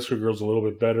cards. Massacre Girl's a little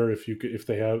bit better if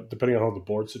they have, depending on how the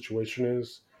board situation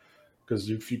is. Because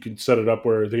if you can set it up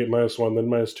where they get -1, then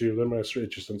 -2, then -3,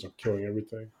 it just ends up killing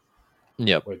everything.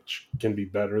 Yep. Which can be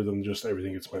better than just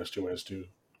everything gets -2, -2.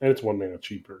 And it's 1 mana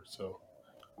cheaper, so.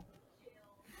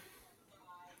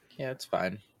 Yeah, it's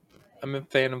fine. I'm a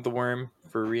fan of the Worm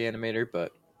for Reanimator,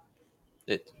 but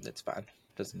it's fine.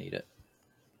 Doesn't need it.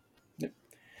 Yep.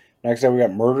 Next up, we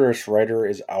got Murderous Rider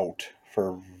is out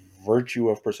for Virtue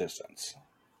of Persistence.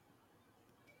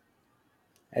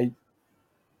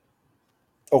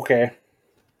 Okay.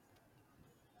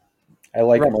 I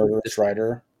like Murderous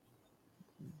Rider.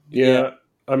 Yeah.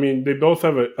 I mean, they both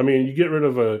have you get rid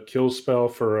of a kill spell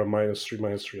for a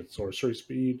 -3/-3 at sorcery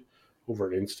speed over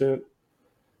an instant.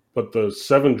 But the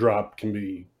 7-drop can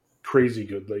be crazy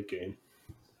good late game.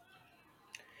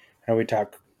 And we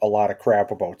talk a lot of crap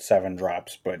about 7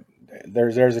 drops, but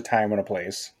there's a time and a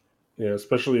place. Yeah,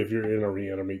 especially if you're in a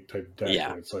reanimate type deck.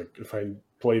 Yeah. It's like, if I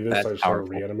play this, I just want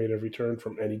to reanimate every turn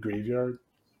from any graveyard.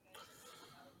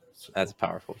 So. That's a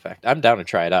powerful effect. I'm down to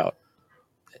try it out.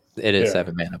 It is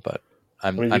 7 mana, but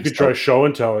you could try show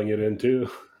and telling it in too.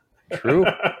 True.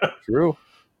 True.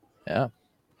 Yeah.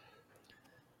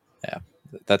 Yeah.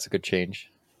 That's a good change.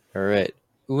 All right.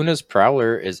 Una's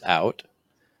Prowler is out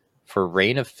for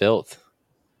Reign of Filth.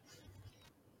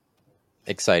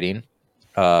 Exciting.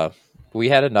 We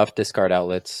had enough discard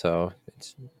outlets, so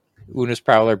it's Una's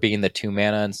Prowler being the 2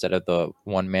 mana instead of the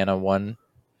 1 mana 1.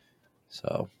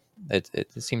 So it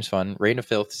seems fun. Reign of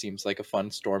Filth seems like a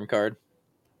fun storm card.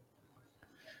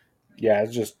 Yeah,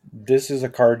 it's just, this is a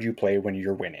card you play when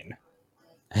you're winning.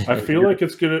 I feel like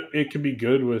it could be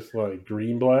good with like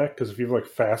green black, because if you have like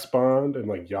Fast Bond and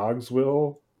like Yogg's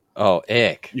Will,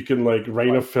 ick. You can like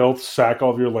Reign of Filth, sack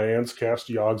all of your lands, cast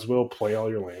Yogg's Will, play all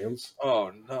your lands.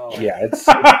 Oh no! Yeah, it's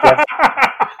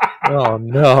oh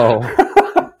no!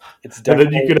 It's definitely,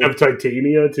 and then you could have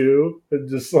Titania too, and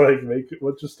just like make it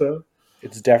bunch of stuff.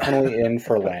 It's definitely in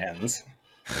for lands.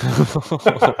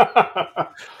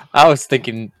 I was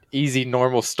thinking easy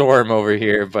normal storm over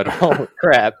here, but holy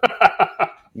crap.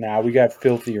 Nah, we got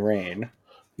Filthy Rain.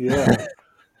 Yeah.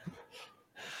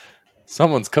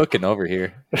 Someone's cooking over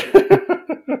here.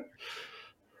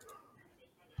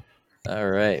 All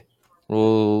right.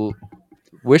 Well,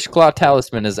 Wishclaw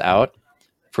Talisman is out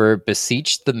for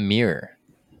Beseech the Mirror.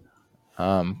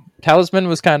 Talisman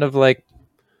was kind of like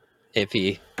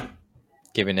iffy.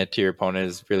 Giving it to your opponent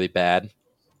is really bad.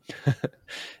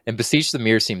 And Beseech the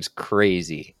Mirror seems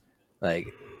crazy. Like,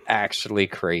 actually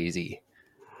crazy.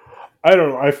 I don't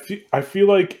know. I feel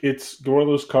like it's one of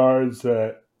those cards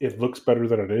that it looks better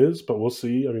than it is, but we'll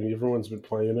see. I mean, everyone's been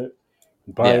playing it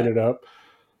and buying it up.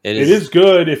 It is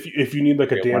good if you need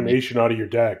like a damnation out of your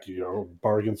deck,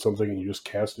 bargain something and you just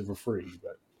cast it for free.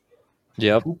 But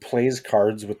yep. Who plays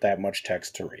cards with that much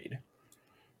text to read?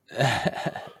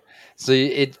 So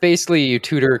it's basically you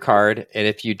tutor a card, and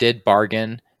if you did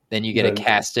bargain, then you get to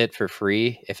cast it for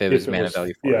free if it was mana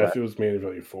value 4 or less. If it was mana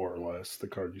value 4 or less, the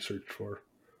card you searched for.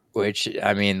 Which,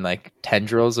 I mean, like,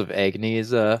 Tendrils of Agony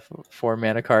is a 4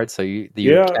 mana card, so you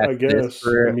I guess.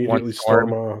 For immediately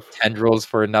storm off. Tendrils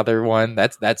for another one.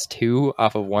 That's 2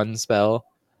 off of 1 spell.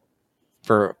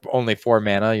 For only 4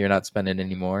 mana, you're not spending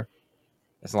any more.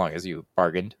 As long as you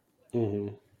bargained.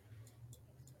 Mm-hmm.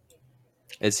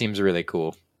 It seems really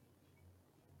cool.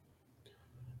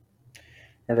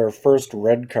 And our first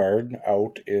red card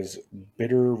out is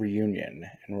Bitter Reunion,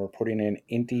 and we're putting in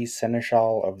Inti,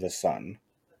 Seneschal of the Sun.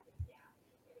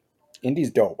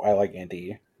 Inti's dope. I like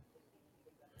Inti.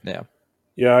 Yeah.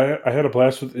 Yeah, I had a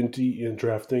blast with Inti in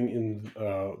drafting in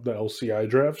the LCI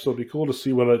draft, so it'd be cool to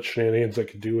see what shenanigans I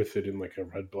could do with it in like a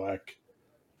red-black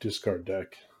discard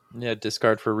deck. Yeah,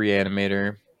 discard for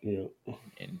Reanimator. Yeah.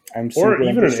 Or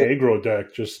even an aggro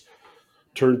deck. Just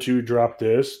turn 2, drop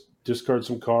this, discard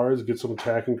some cards, get some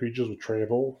attacking creatures with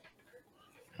trample.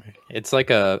 It's like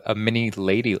a mini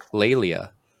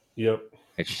Lalia. Yep.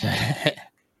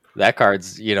 That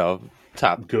card's,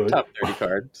 top 30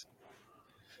 cards.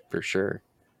 For sure.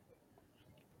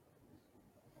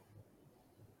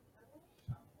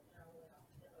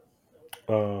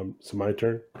 So my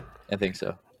turn? I think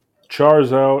so.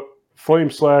 Char's out. Flame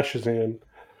Slash is in.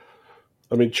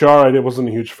 I mean, Char I wasn't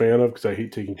a huge fan of because I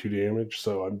hate taking 2 damage,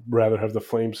 so I'd rather have the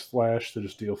Flame Slash to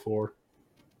just deal 4.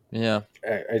 Yeah.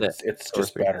 It's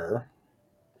just better.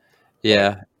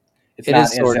 Yeah. It's not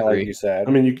instant like you said.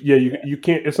 I mean, you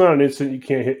can't. It's not an instant. You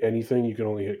can't hit anything. You can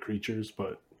only hit creatures,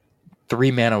 but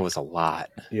 3 mana was a lot.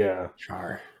 Yeah.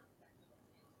 Char.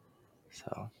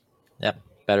 So, yep.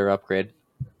 Better upgrade.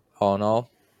 All in all.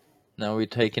 Now we're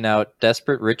taking out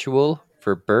Desperate Ritual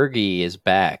for Bergie is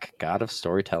back. God of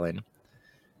Storytelling.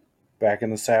 Back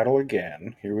in the saddle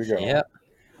again. Here we go. Yep.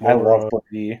 I love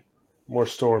Bergie. More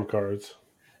storm cards.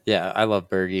 Yeah, I love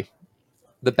Bergie.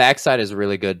 The backside is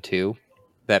really good too,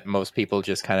 that most people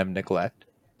just kind of neglect.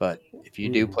 But if you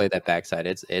do play that backside,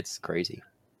 it's crazy.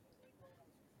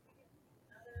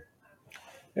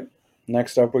 Yep.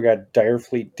 Next up, we got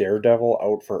Direfleet Daredevil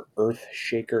out for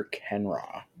Earthshaker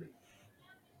Kenra.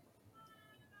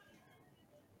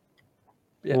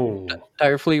 Yeah,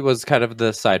 Direfleet was kind of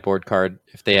the sideboard card.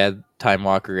 If they had Time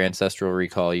Walker, Ancestral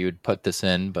Recall, you would put this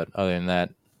in. But other than that,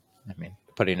 I mean,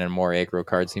 putting in a more aggro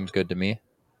card seems good to me.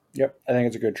 Yep, I think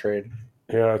it's a good trade.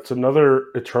 Yeah, it's another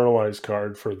Eternalized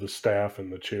card for the staff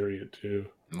and the Chariot too.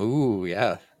 Ooh,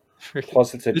 yeah.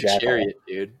 Plus, it's a jackal. Chariot,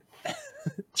 dude.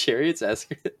 Chariot's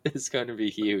is going to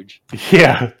be huge.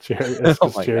 Yeah, Chariot's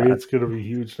going to be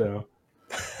huge now.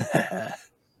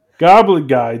 Goblin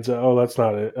Guide's out. Oh, that's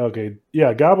not it. Okay,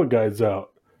 yeah, Goblin Guide's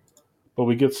out. But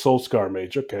we get Soul Scar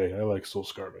Mage. Okay, I like Soul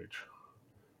Scar Mage.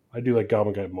 I do like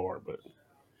Goblin Guide more, but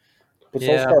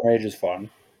Soul Scar Mage is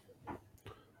fun.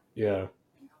 Yeah.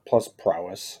 Plus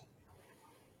prowess.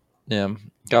 Yeah,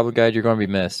 Goblin Guide, you're going to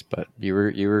be missed, but you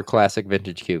were a classic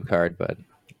Vintage Cube card, but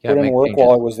put in work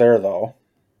while I was there, though.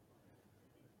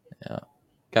 Yeah,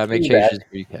 gotta make changes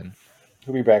where you can.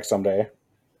 He'll be back someday.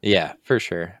 Yeah, for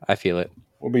sure. I feel it.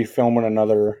 We'll be filming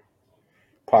another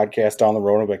podcast down the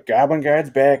road. We'll be like, Goblin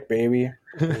Guide's back, baby.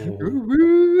 All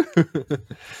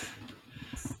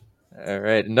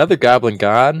right, another Goblin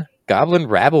gone. Goblin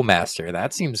Rabble Master.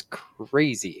 That seems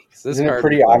crazy. Isn't it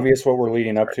pretty obvious what we're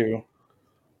leading up to?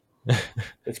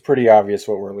 It's pretty obvious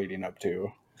what we're leading up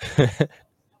to.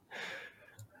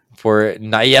 For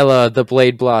Nyella, the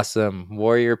Blade Blossom,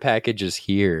 Warrior package is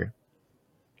here.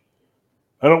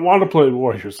 I don't want to play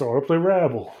Warrior, so I want to play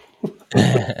Rabble.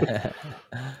 I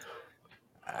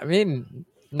mean,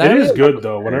 it is good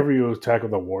though. Whenever you attack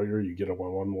with a Warrior, you get a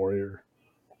 1/1 Warrior.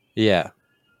 Yeah,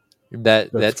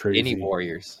 that's crazy. any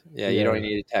Warriors. Yeah, you don't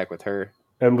need to attack with her.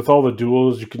 And with all the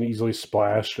duels, you can easily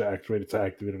splash to activate its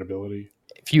activated ability.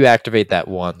 If you activate that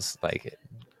once, like,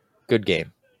 good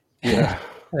game. Yeah.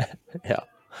 Yeah.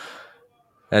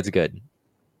 That's good.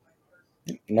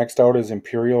 Next out is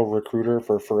Imperial Recruiter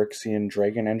for Phyrexian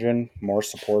Dragon Engine. More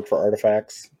support for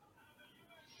artifacts.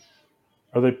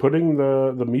 Are they putting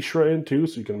the Mishra in too,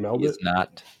 so you can meld it? It's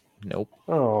not. Nope.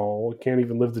 Oh, can't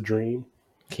even live the dream.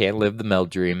 Can't live the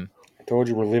meld dream. I told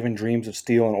you we're living dreams of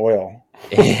steel and oil.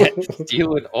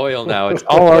 Steel and oil now. It's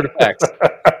all artifacts.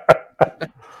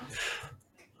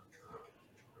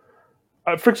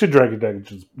 Phyrexian Dragon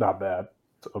Engine is not bad.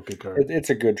 It's an okay card. It's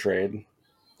a good trade.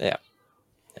 Yeah.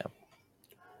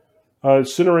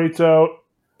 Incinerate's out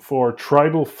for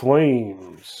Tribal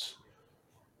Flames.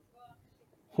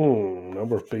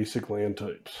 Number of basic land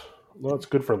types. Well, it's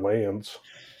good for lands.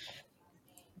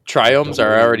 Triomes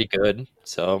are already good,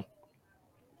 so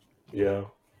yeah,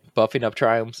 buffing up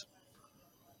Triomes.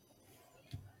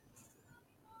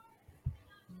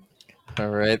 All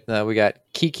right, now we got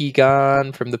Kiki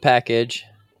gone from the package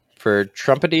for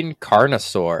Trumpeting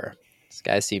Carnosaur. This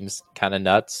guy seems kind of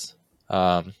nuts.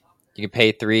 You can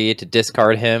pay 3 to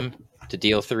discard him to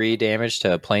deal 3 damage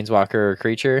to a planeswalker or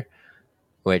creature,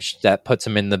 which that puts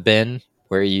him in the bin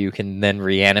where you can then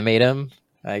reanimate him,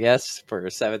 I guess, for a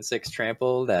 7/6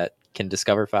 trample that can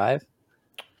discover 5.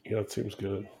 Yeah, it seems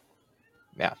good.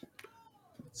 Yeah,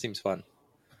 seems fun.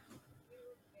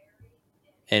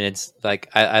 And it's like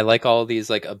I like all these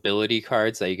like ability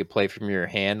cards that you could play from your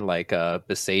hand, like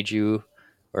Beseiju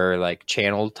or like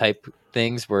channel type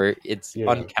things where it's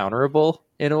uncounterable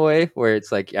in a way, where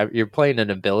it's like you're playing an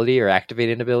ability or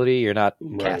activating an ability, you're not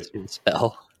casting a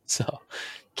spell, so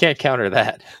can't counter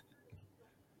that.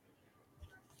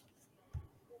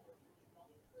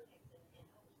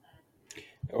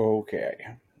 Okay.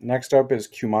 Next up is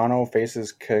Kumano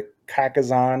faces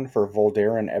Kakazan for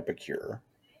Voldaire and Epicure.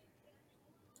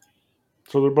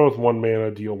 So they're both 1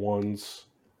 mana deal 1s.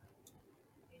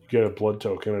 You get a blood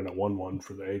token and a 1/1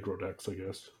 for the aggro decks, I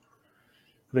guess.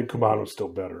 I think Kumano's still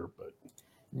better, but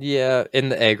yeah, in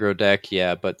the aggro deck,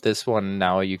 yeah, but this one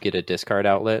now you get a discard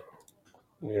outlet.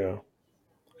 Yeah.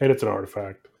 And it's an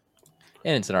artifact.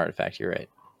 And it's an artifact, you're right.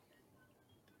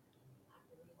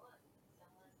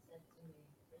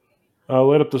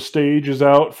 Light Up the Stage is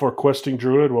out for Questing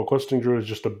Druid. Well, Questing Druid is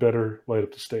just a better Light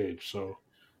Up the Stage, so...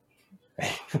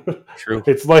 True.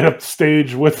 It's Light Up the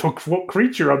Stage with a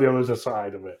creature on the other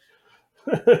side of it.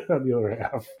 On the other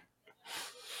half.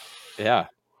 Yeah,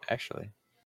 actually.